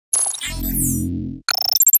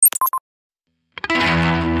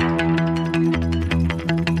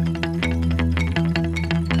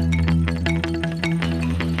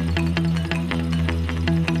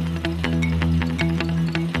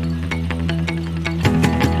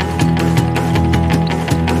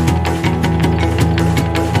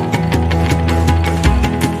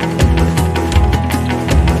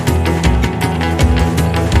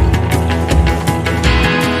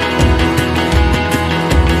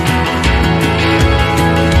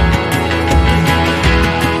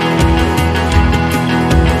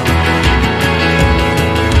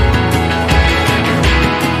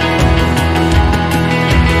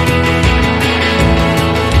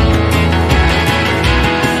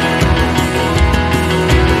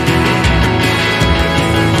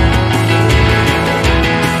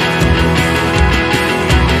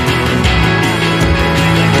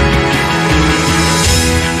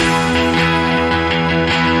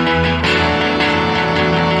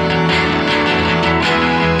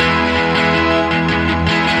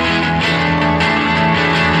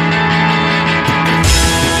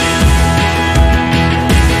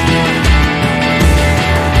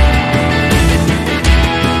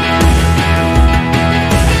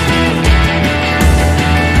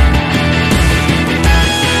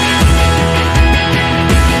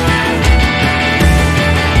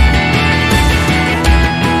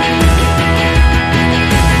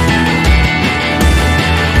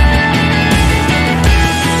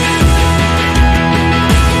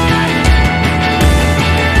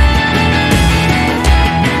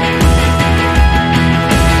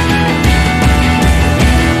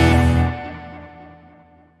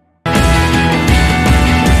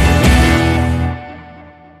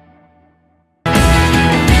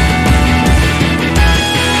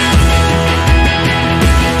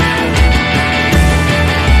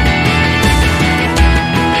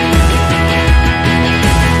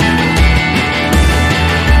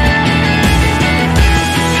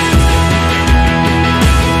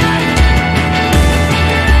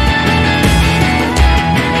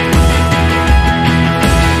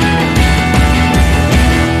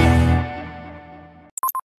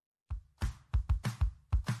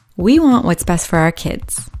We want what's best for our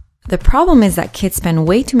kids. The problem is that kids spend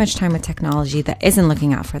way too much time with technology that isn't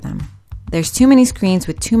looking out for them. There's too many screens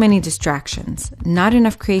with too many distractions, not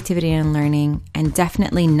enough creativity and learning, and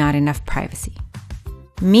definitely not enough privacy.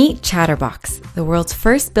 Meet Chatterbox, the world's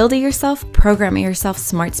first build-it-yourself, program-it-yourself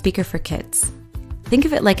smart speaker for kids. Think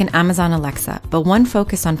of it like an Amazon Alexa, but one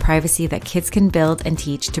focused on privacy that kids can build and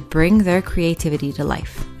teach to bring their creativity to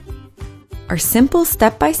life. Our simple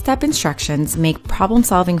step-by-step instructions make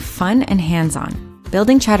problem-solving fun and hands-on.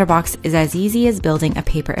 Building Chatterbox is as easy as building a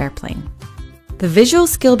paper airplane. The visual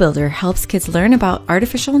skill builder helps kids learn about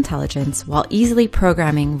artificial intelligence while easily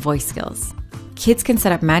programming voice skills. Kids can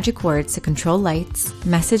set up magic words to control lights,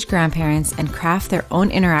 message grandparents, and craft their own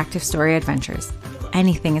interactive story adventures.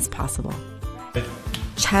 Anything is possible.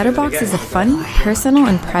 Chatterbox is a fun, personal,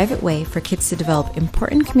 and private way for kids to develop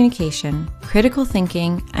important communication, critical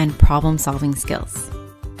thinking, and problem-solving skills.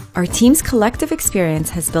 Our team's collective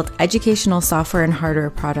experience has built educational software and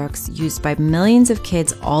hardware products used by millions of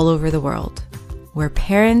kids all over the world. We're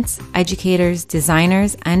parents, educators,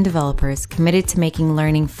 designers, and developers committed to making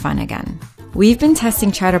learning fun again. We've been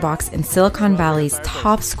testing Chatterbox in Silicon Valley's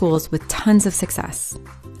top schools with tons of success.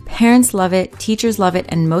 Parents love it, teachers love it,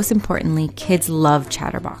 and most importantly, kids love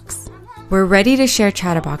Chatterbox. We're ready to share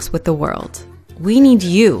Chatterbox with the world. We need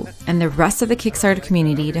you and the rest of the Kickstarter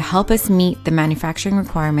community to help us meet the manufacturing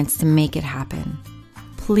requirements to make it happen.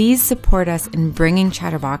 Please support us in bringing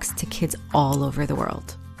Chatterbox to kids all over the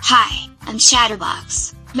world. Hi, I'm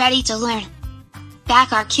Chatterbox, ready to learn.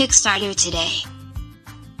 Back our Kickstarter today.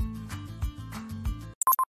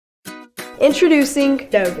 Introducing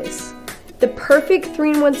Novus, the perfect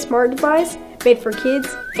 3-in-1 smart device made for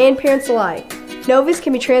kids and parents alike. Novus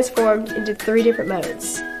can be transformed into 3 different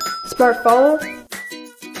modes: smartphone,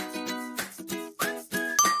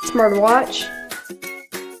 smartwatch,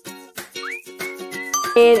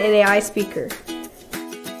 and an AI speaker.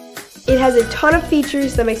 It has a ton of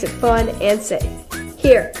features that makes it fun and safe.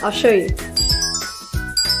 Here, I'll show you.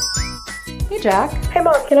 Hey Jack. Hey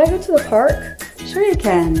Mom, can I go to the park? Sure you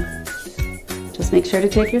can. Just make sure to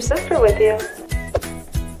take your sister with you.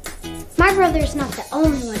 My brother's not the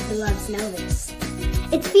only one who loves Novus.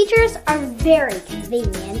 Its features are very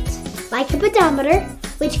convenient, like a pedometer,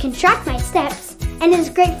 which can track my steps and is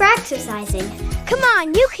great for exercising. Come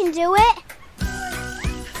on, you can do it!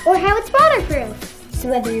 Or how it's waterproof, so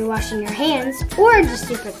whether you're washing your hands or just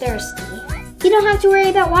super thirsty, you don't have to worry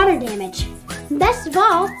about water damage. And best of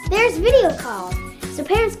all, there's video call, so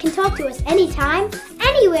parents can talk to us anytime,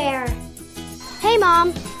 anywhere. Hey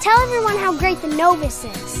Mom, tell everyone how great the Novus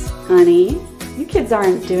is. Honey, you kids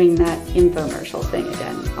aren't doing that infomercial thing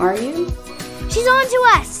again, are you? She's on to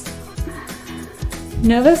us.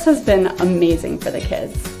 Novus has been amazing for the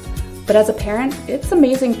kids, but as a parent, it's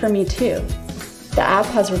amazing for me too. The app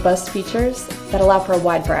has robust features that allow for a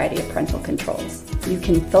wide variety of parental controls. You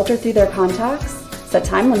can filter through their contacts, set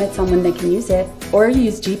time limits on when they can use it, or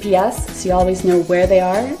use GPS so you always know where they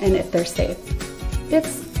are and if they're safe.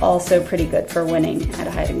 It's also pretty good for winning at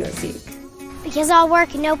a hide-and-go-seek. Because all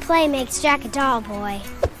work and no play makes Jack a doll boy.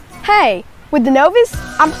 Hey, with the Novus,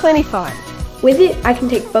 I'm plenty fun. With it, I can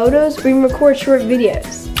take photos or even record short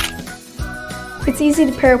videos. It's easy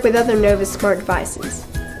to pair up with other Novus smart devices.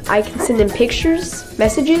 I can send them pictures,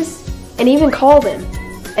 messages, and even call them,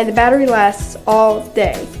 and the battery lasts all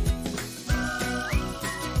day.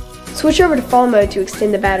 Switch over to phone mode to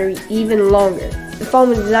extend the battery even longer. The phone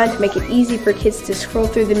was designed to make it easy for kids to scroll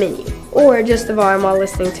through the menu, or adjust the volume while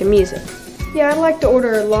listening to music. Yeah, I'd like to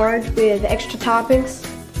order a large with extra toppings.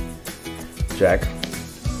 Jack,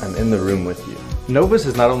 I'm in the room with you. Novus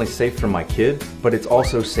is not only safe for my kid, but it's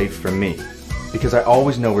also safe for me. Because I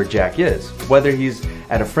always know where Jack is. Whether he's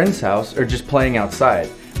at a friend's house or just playing outside,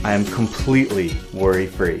 I am completely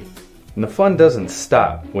worry-free. And the fun doesn't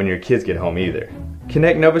stop when your kids get home either.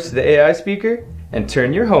 Connect Novus to the AI speaker and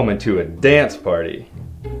turn your home into a dance party.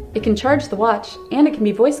 It can charge the watch and it can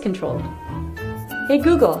be voice controlled. Hey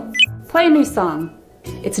Google, play a new song.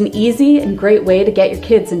 It's an easy and great way to get your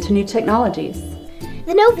kids into new technologies.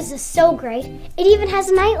 The Novus is so great, it even has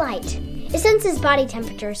a nightlight. It senses body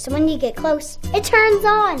temperature, so when you get close, it turns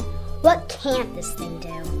on. What can't this thing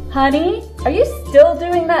do? Honey, are you still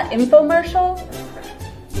doing that infomercial?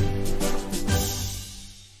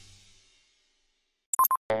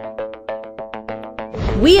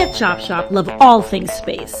 We at Chop Shop love all things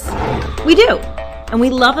space. We do, and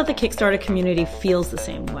we love that the Kickstarter community feels the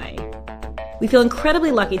same way. We feel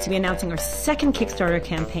incredibly lucky to be announcing our second Kickstarter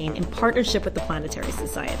campaign in partnership with the Planetary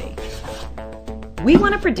Society. We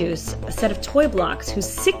want to produce a set of toy blocks whose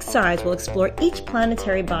 6 sides will explore each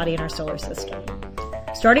planetary body in our solar system,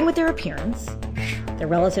 starting with their appearance, their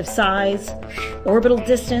relative size, orbital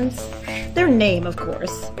distance, their name, of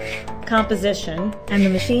course, composition, and the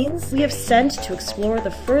machines we have sent to explore the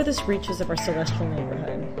furthest reaches of our celestial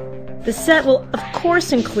neighborhood. The set will, of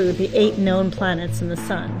course, include the 8 known planets in the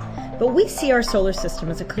Sun, but we see our solar system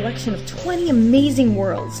as a collection of 20 amazing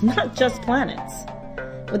worlds, not just planets.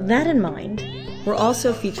 With that in mind, we're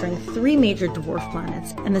also featuring 3 major dwarf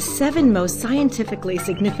planets and the 7 most scientifically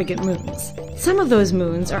significant moons. Some of those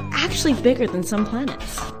moons are actually bigger than some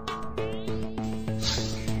planets.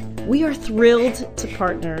 We are thrilled to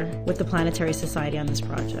partner with the Planetary Society on this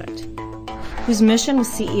project, whose mission with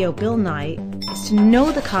CEO Bill Nye is to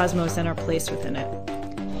know the cosmos and our place within it.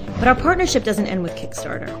 But our partnership doesn't end with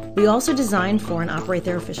Kickstarter. We also design for and operate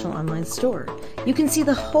their official online store. You can see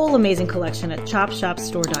the whole amazing collection at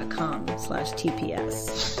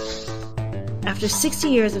chopshopstore.com/TPS. After 60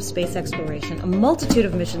 years of space exploration, a multitude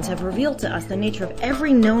of missions have revealed to us the nature of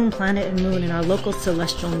every known planet and moon in our local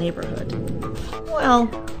celestial neighborhood. Well,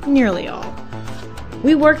 nearly all.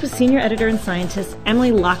 We worked with senior editor and scientist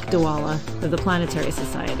Emily Lakdawala of the Planetary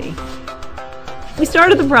Society. We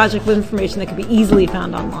started the project with information that could be easily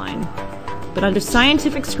found online, but under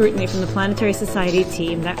scientific scrutiny from the Planetary Society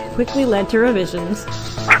team, that quickly led to revisions,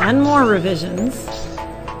 and more revisions,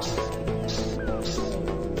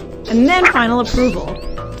 and then final approval.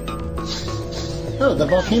 Oh, the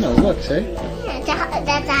volcano, look, see? Yeah,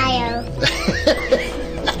 that's Io.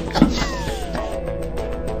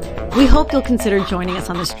 We hope you'll consider joining us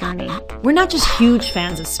on this journey. We're not just huge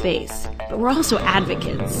fans of space, but we're also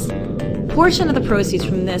advocates. A portion of the proceeds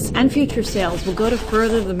from this and future sales will go to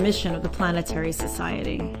further the mission of the Planetary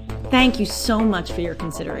Society. Thank you so much for your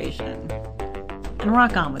consideration. And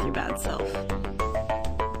rock on with your bad self.